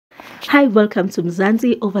Hi, welcome to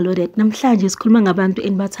Mzansi Overloaded. Namhlanje sikhuluma ngabantu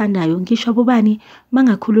enibathandayo. Ngisho bobani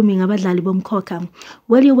mangakhulumi ngabadlali bomkhokha.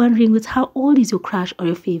 Well, you're wondering with how old is your crush or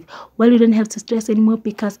your fave? Well, you don't have to stress anymore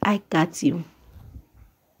because I got you.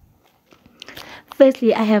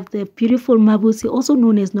 Firstly, I have the beautiful Mabusi, also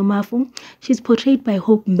known as Nomafu. She's portrayed by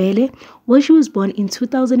Hope Mbele. Well, she was born in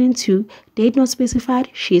 2002. Date not specified.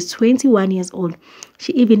 She is 21 years old.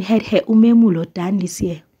 She even had her umemulo done this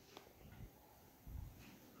year.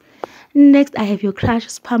 Next, I have your crush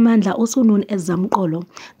Spamandla, also known as Zamkolo.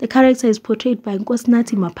 The character is portrayed by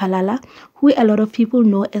Nkosinathi Maphalala, who a lot of people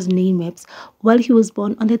know as Name-Maps. Well, he was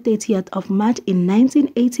born on the 30th of March in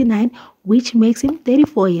 1989, which makes him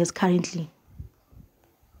 34 years currently.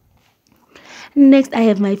 Next, I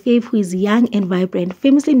have my fave, who is young and vibrant,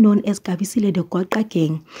 famously known as Gabisile the Goqa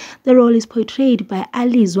Gang. The role is portrayed by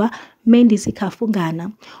Alizwa Mendisi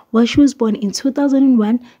Kafungana. While she was born in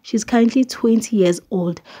 2001, she's currently 20 years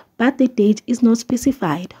old, but the date is not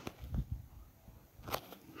specified.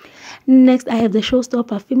 Next, I have the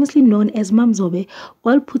showstopper, famously known as Mamzobe.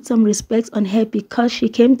 Well, put some respect on her because she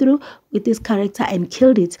came through with this character and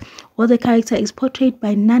killed it. Well, the character is portrayed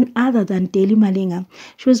by none other than Deli Malinga.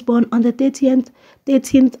 She was born on the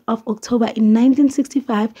 13th of October in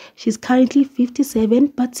 1965. She's currently 57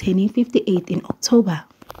 but turning 58 in October.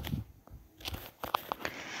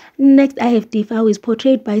 Next, I have Difa, who is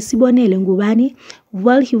portrayed by Sibonele Ngubane.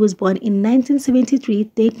 Well, he was born in 1973,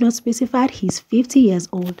 date not specified. He's 50 years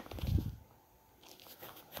old.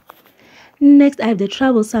 Next, I have the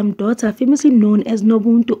troublesome daughter, famously known as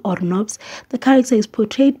Nobuntu or Nobs. The character is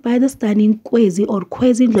portrayed by the stunning Kwezi or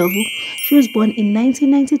Kwezi Ndlovu. She was born in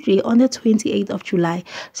 1993 on the 28th of July.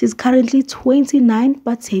 She's currently 29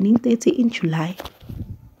 but turning 30 in July.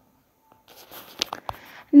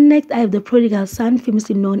 Next, I have the prodigal son,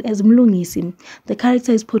 famously known as Mlungisi. The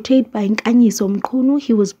character is portrayed by Nkanyiso Mkhunu.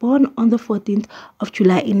 He was born on the 14th of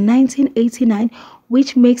July in 1989,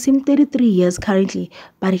 which makes him 33 years currently,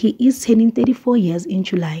 but he is turning 34 years in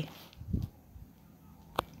July.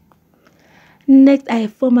 Next, I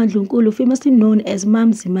have Foma Ndlunkulu, famously known as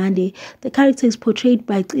Mam Zimande. The character is portrayed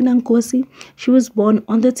by Tina Nkosi. She was born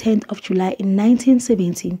on the 10th of July in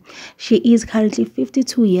 1970. She is currently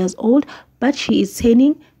 52 years old, but she is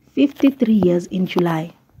turning 53 years in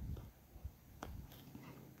July.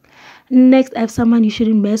 Next, I have someone you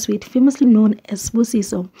shouldn't mess with, famously known as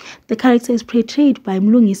Busiso. The character is portrayed by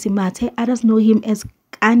Mlungisi Mate. Others know him as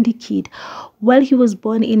Andy Kid. Well, he was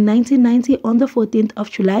born in 1990 on the 14th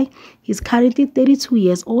of July. He's currently 32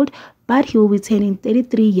 years old, but he will be turning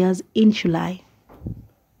 33 years in July.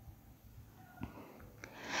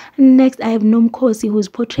 Next, I have Nomkhosi, who is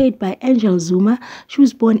portrayed by Angel Zuma. She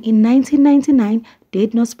was born in 1999,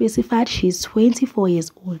 date not specified. She's 24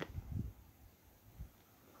 years old.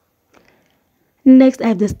 Next, I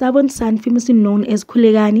have the stubborn son, famously known as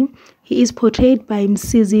Kulegani. He is portrayed by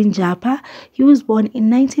Msizi Njapa. He was born in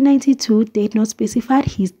 1992, date not specified.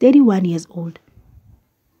 He's 31 years old.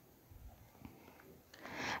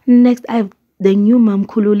 Next, I have the new Mam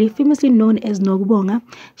Kululi, famously known as Nogubonga.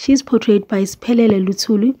 She is portrayed by Spelele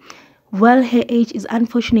Lutulu. While her age is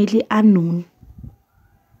unfortunately unknown.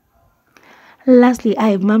 Lastly, I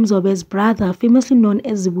have Mamzobe's brother, famously known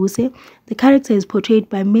as Zibuse. The character is portrayed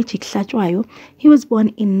by Magic Hlachwayo. He was born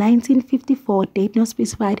in 1954, date not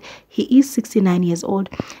specified. He is 69 years old.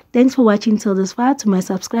 Thanks for watching till this far. To my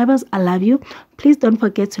subscribers, I love you. Please don't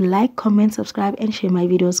forget to like, comment, subscribe, and share my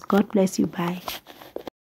videos. God bless you. Bye.